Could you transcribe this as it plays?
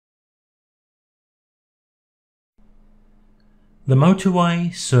The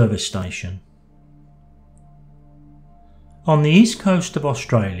Motorway service station. On the east coast of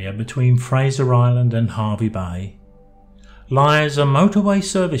Australia, between Fraser Island and Hervey Bay, lies a motorway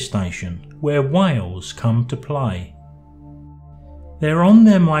service station where whales come to play. They're on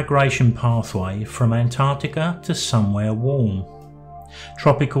their migration pathway from Antarctica to somewhere warm,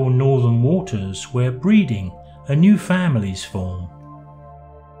 tropical northern waters where breeding and new families form.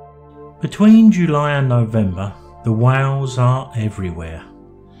 Between July and November, the whales are everywhere,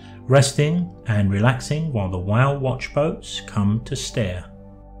 resting and relaxing while the whale watch boats come to stare.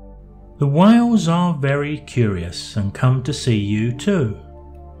 The whales are very curious and come to see you too.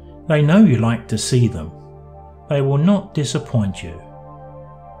 They know you like to see them. They will not disappoint you.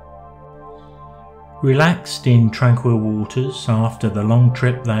 Relaxed in tranquil waters after the long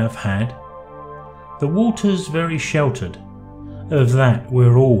trip they have had, the water's very sheltered, of that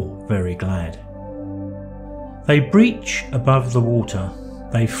we're all very glad. They breach above the water,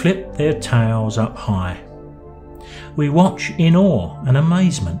 they flip their tails up high. We watch in awe and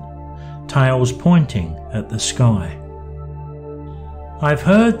amazement, tails pointing at the sky. I've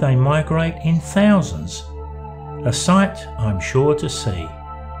heard they migrate in thousands, a sight I'm sure to see.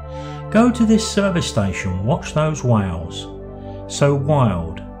 Go to this service station, watch those whales, so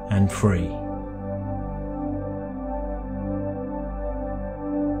wild and free.